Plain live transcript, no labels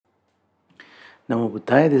Namo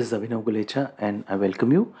Buddhaya, this is Abhinav Gulecha and I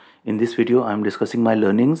welcome you. In this video, I am discussing my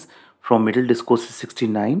learnings from Middle Discourses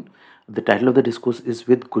 69. The title of the discourse is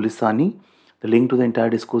with Gulisani. The link to the entire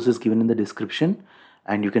discourse is given in the description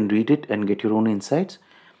and you can read it and get your own insights.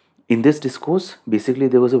 In this discourse, basically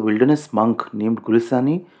there was a wilderness monk named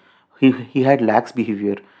Gulisani. He had lax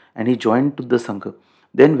behavior and he joined to the sangha.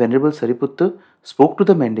 Then Venerable Sariputta spoke to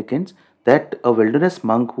the mendicants that a wilderness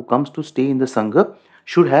monk who comes to stay in the sangha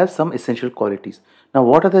should have some essential qualities. Now,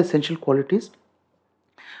 what are the essential qualities?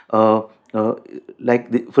 Uh,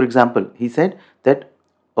 for example, he said that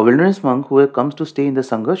a wilderness monk who comes to stay in the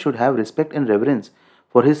sangha should have respect and reverence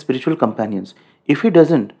for his spiritual companions. If he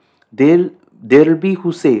doesn't, there will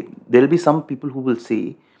be some people who will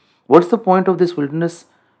say, what's the point of this wilderness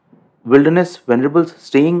venerables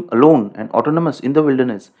staying alone and autonomous in the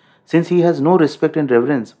wilderness, since he has no respect and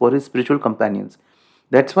reverence for his spiritual companions?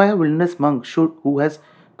 That's why a wilderness monk who has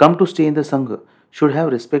come to stay in the sangha should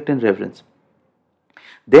have respect and reverence.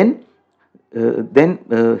 Then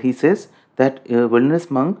he says that a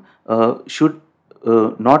wilderness monk should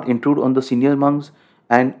not intrude on the senior monks,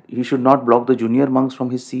 and he should not block the junior monks from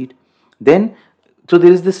his seat. Then, so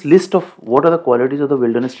there is this list of what are the qualities of the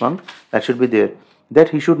wilderness monk that should be there. That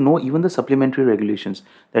he should know even the supplementary regulations.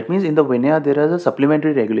 That means in the Vinaya there are the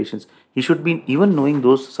supplementary regulations. He should be even knowing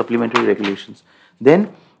those supplementary regulations.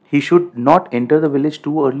 Then he should not enter the village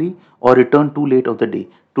too early or return too late of the day.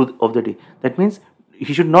 That means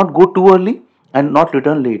he should not go too early and not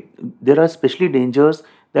return late. There are especially dangers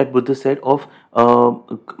that Buddha said of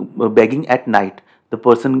begging at night. The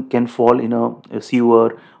person can fall in a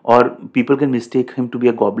sewer, or people can mistake him to be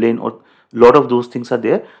a goblin, or lot of those things are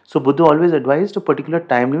there. So Buddha always advised a particular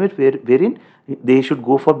time limit wherein they should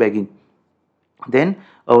go for begging. Then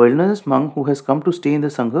a wilderness monk who has come to stay in the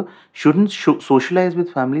sangha shouldn't socialize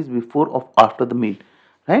with families before or after the meal,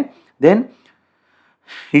 right? Then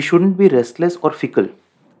he shouldn't be restless or fickle.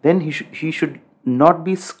 Then he should not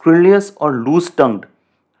be scurrilous or loose-tongued,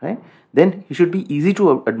 right? Then he should be easy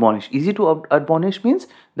to admonish. Easy to admonish means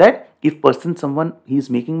that if he is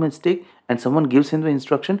making a mistake and someone gives him the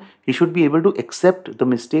instruction, he should be able to accept the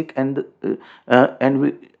mistake and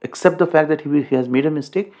accept the fact that he has made a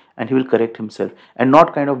mistake, and he will correct himself and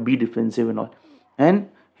not kind of be defensive and all. And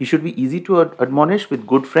he should be easy to admonish with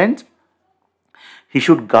good friends. He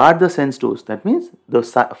should guard the sense doors. That means the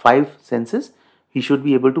five senses. He should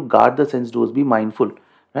be able to guard the sense doors, be mindful,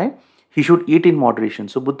 right? He should eat in moderation.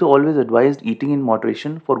 So Buddha always advised eating in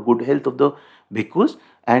moderation for good health of the bhikkhus,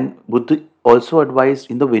 and Buddha also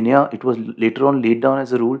advised in the Vinaya, it was later on laid down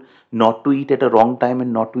as a rule not to eat at a wrong time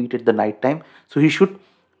and not to eat at the night time. So he should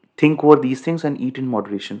think over these things and eat in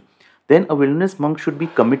moderation. Then a wilderness monk should be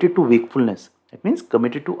committed to wakefulness. That means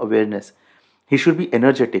committed to awareness. He should be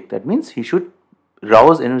energetic. That means he should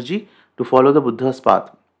rouse energy to follow the Buddha's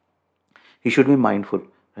path. He should be mindful,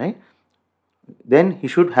 right? Then he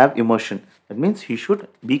should have immersion. That means he should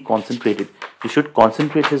be concentrated. He should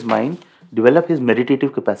concentrate his mind, develop his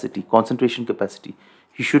meditative capacity, concentration capacity.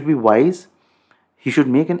 He should be wise. He should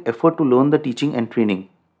make an effort to learn the teaching and training,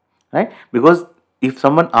 right? Because if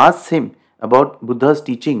someone asks him about Buddha's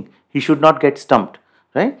teaching, he should not get stumped,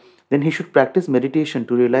 right? Then he should practice meditation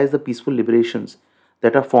to realize the peaceful liberations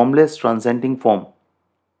that are formless, transcending form.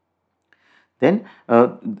 Then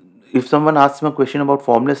if someone asks him a question about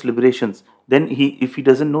formless liberations, then if he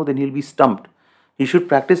doesn't know, then he'll be stumped. He should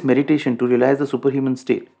practice meditation to realize the superhuman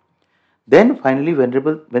state. Then finally, when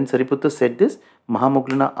Sariputta said this,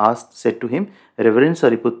 Mahamoggallana said to him, Reverend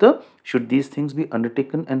Sariputta, should these things be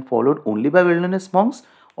undertaken and followed only by wilderness monks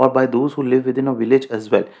or by those who live within a village as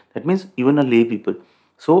well? That means even a lay people.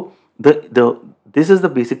 So this is the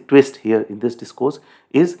basic twist here in this discourse,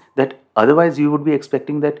 is that otherwise you would be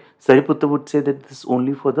expecting that Sariputta would say that this is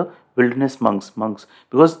only for the wilderness monks,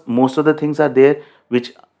 because most of the things are there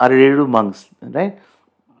which are related to monks, right?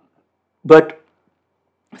 But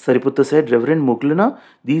Sariputta said, Reverend Moggallana,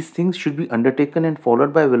 these things should be undertaken and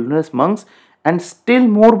followed by wilderness monks, and still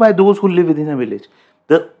more by those who live within a village.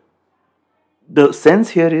 The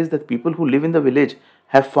sense here is that people who live in the village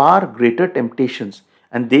have far greater temptations,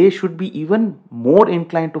 and they should be even more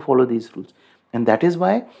inclined to follow these rules. And that is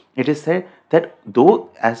why it is said that though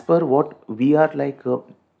as per what we are like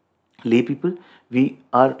lay people, we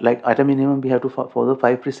are like at a minimum we have to follow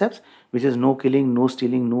 5 precepts, which is no killing, no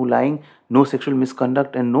stealing, no lying, no sexual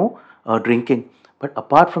misconduct, and no drinking. But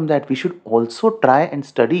apart from that, we should also try and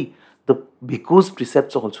study the bhikkhus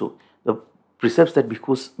precepts also, the precepts that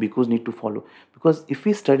bhikkhus need to follow. Because if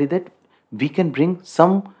we study that, we can bring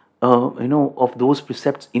some of those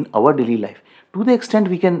precepts in our daily life. To the extent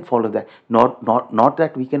we can follow that, not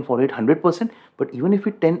that we can follow it 100%, but even if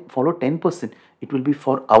we follow 10%, it will be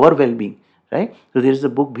for our well-being, right? So there is a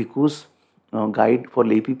book, Bhikkhu's Guide for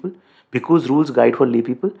Lay People, Bhikkhu's Rules Guide for Lay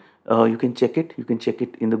People. You can check it. You can check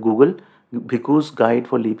it in the Google, Bhikkhu's Guide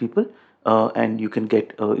for Lay People, and you can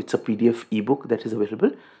get it's a PDF ebook that is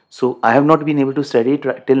available. So I have not been able to study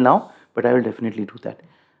it till now, but I will definitely do that,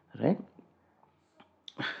 right?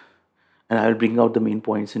 And I will bring out the main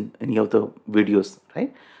points in any of the videos,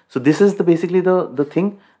 right? So this is basically the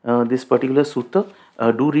thing, this particular sutta.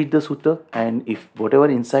 Do read the sutta, and if whatever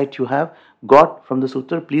insight you have got from the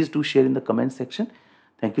sutta, please do share in the comment section.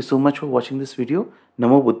 Thank you so much for watching this video.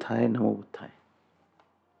 Namo Buddhaya, Namo Buddhaya.